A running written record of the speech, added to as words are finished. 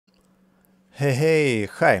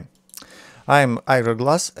Hi, I'm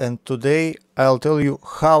Glass, and today I'll teach you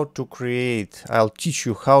how to create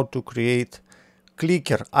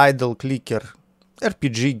idle clicker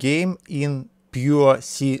RPG game in pure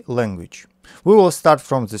C language. We will start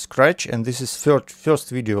from the scratch, and this is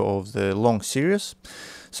first video of the long series.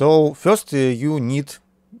 So first you need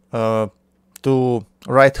to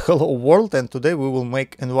write hello world, and today we will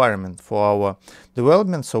make environment for our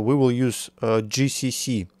development. So we will use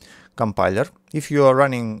GCC compiler. If you are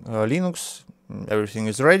running Linux, everything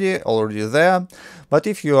is already there. But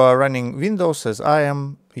if you are running Windows, as I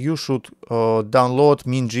am, you should download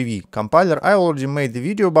MinGW compiler. I already made the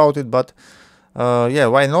video about it, but yeah,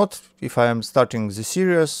 why not? If I am starting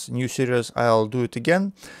the new series, I'll do it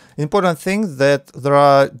again. Important thing that there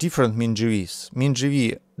are different MinGWs.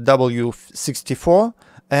 MinGW W64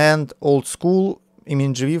 and old school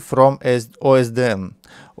MinGW from OSDN.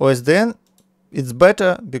 OSDN, it's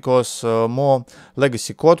better because more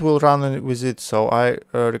legacy code will run with it, so I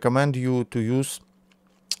recommend you to use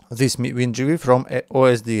this MinGW from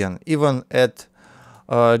OSDN. Even at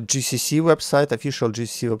GCC website, official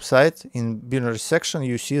GCC website, in binary section,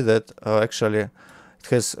 you see that actually it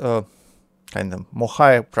has kind of more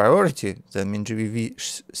high priority than MinGW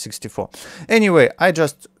v64. Anyway, I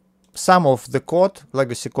just some of the code,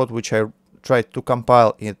 legacy code, which I tried to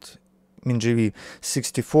compile it MinGW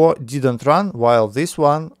 64 didn't run, while this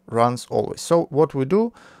one runs always. So what we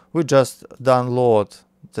do, we just download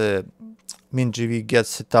the MinGW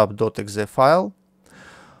getSetup.exe file.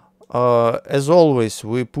 As always,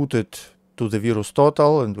 we put it to the virus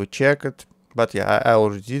total and we check it, but yeah, I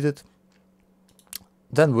already did it.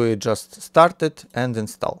 Then we just start it and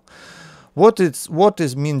install. What is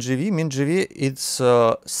MinGW? MinGW, it's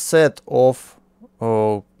a set of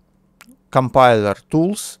compiler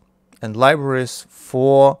tools and libraries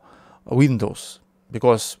for Windows,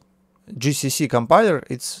 because GCC compiler,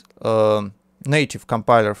 it's a native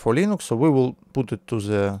compiler for Linux, so we will put it to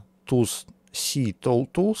the tools, C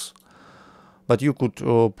tools, but you could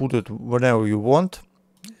put it whenever you want,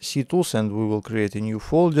 C tools, and we will create a new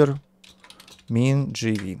folder,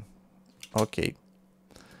 MinGW.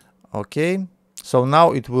 Okay, so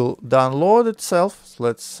now it will download itself. So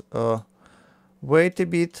let's wait a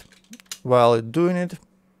bit while it's doing it.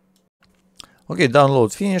 Okay,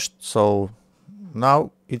 download finished, so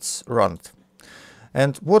now it's run.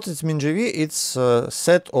 And what is MinGW? It's a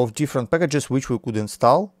set of different packages which we could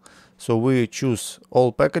install. So we choose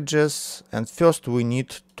all packages, and first we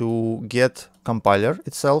need to get compiler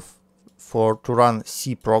itself to run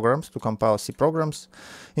C programs, to compile C programs.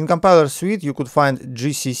 In compiler suite you could find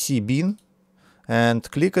GCC bin and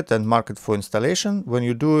click it and mark it for installation. When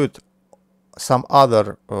you do it, some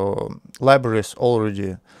other libraries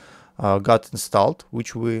already got installed,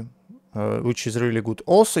 which is really good.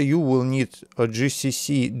 Also, you will need a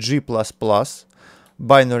GCC G++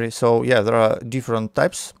 binary. So yeah, there are different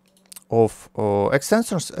types of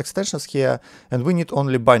extensions here, and we need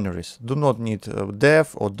only binaries. Do not need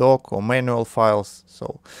dev or doc or manual files.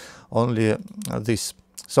 So only this.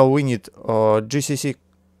 So we need GCC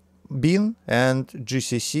bin and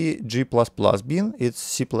GCC G++ bin. It's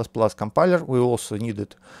C++ compiler. We also need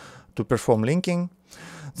it to perform linking.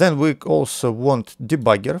 Then we also want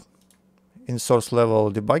debugger. In source level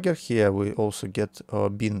debugger, here we also get a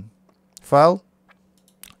bin file,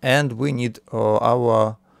 and we need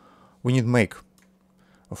make.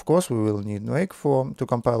 Of course, we will need make to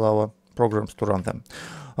compile our programs to run them.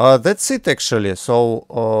 That's it actually.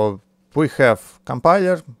 So we have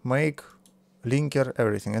compiler, make, linker,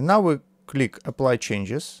 everything, and now we click apply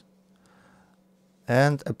changes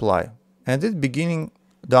and apply, and it's beginning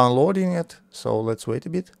downloading it. So let's wait a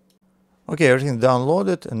bit. Okay, everything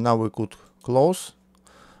downloaded, and now we could close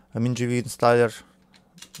MinGW installer,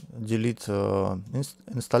 delete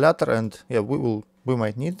installer, and yeah, we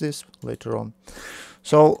might need this later on.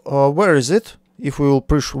 So where is it? If we will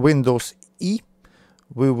push Windows E,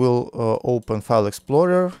 we will open File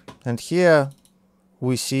Explorer, and here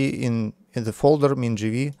we see in the folder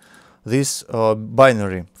MinGW this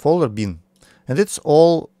binary folder bin, and it's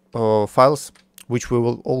all files which we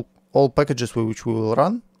will all packages which we will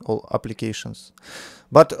run, all applications.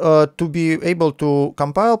 But to be able to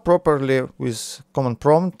compile properly with command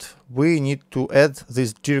prompt, we need to add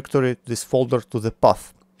this directory, this folder, to the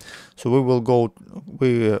path. So we will go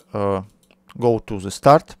to the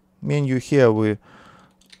start menu. Here we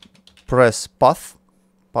press path,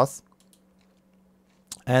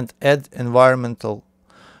 and add environment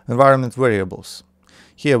variables.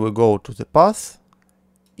 Here we go to the path,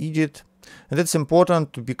 edit, And it's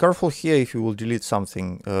important to be careful here if you will delete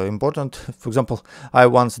something important. For example, I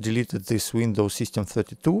once deleted this Windows System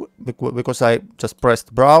 32 because I just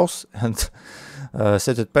pressed browse and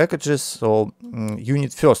set it packages. So you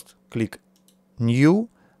need first click new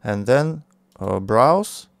and then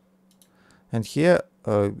browse, and here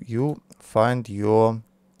you find your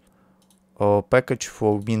package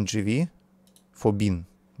for MinGW, for bin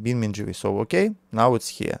MinGW. So okay, now it's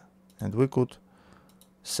here and we could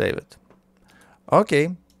save it.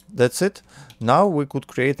 Okay, that's it. Now we could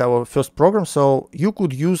create our first program. So you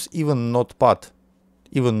could use even Notepad.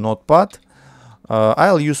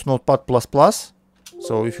 I'll use Notepad++.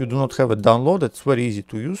 So if you do not have it downloaded, it's very easy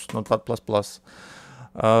to use Notepad++.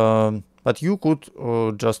 But you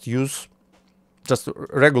could just use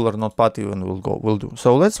regular Notepad even will do.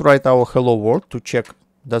 So let's write our hello world to check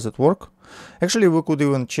does it work. Actually, we could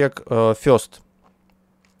even check first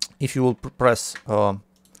if you will press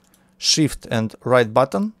Shift and right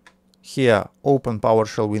button here, open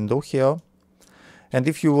PowerShell window here, and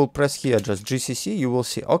if you will press here just GCC, you will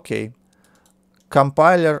see okay,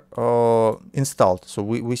 compiler installed. So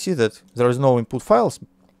we see that there is no input files,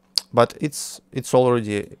 but it's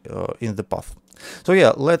already in the path. So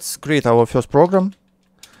yeah, let's create our first program.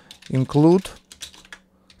 Include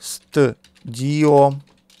studio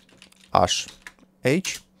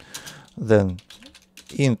h, then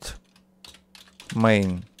int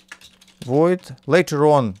main void. Later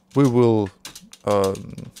on we will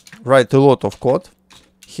write a lot of code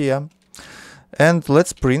here, and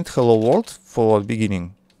let's print hello world for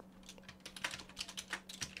beginning.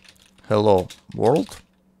 Hello world,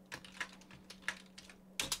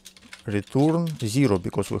 return 0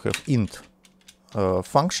 because we have int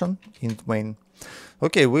function, int main.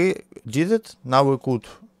 Okay, we did it. Now we could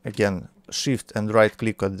again shift and right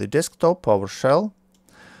click at the desktop, PowerShell,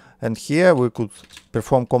 and here we could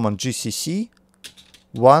perform command gcc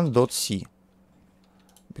 1.c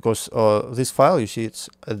because this file, you see, it's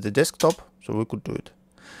at the desktop, so we could do it.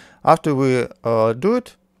 After we do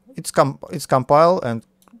it, it's compile and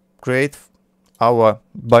create our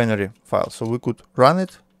binary file. So we could run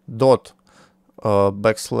it dot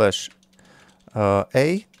 /a,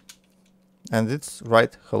 and it's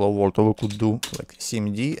write hello world. Or we could do like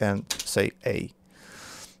cmd and say a.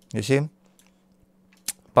 You see?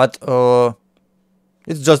 But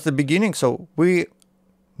it's just the beginning. So we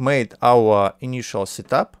made our initial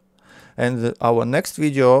setup, and our next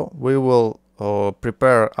video we will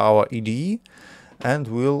prepare our IDE and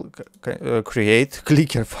we'll create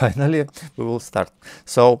clicker. Finally we will start.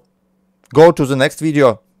 So go to the next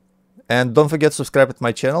video, and don't forget to subscribe to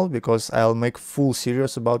my channel because I'll make full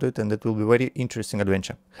series about it, and it will be very interesting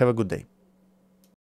adventure. Have a good day.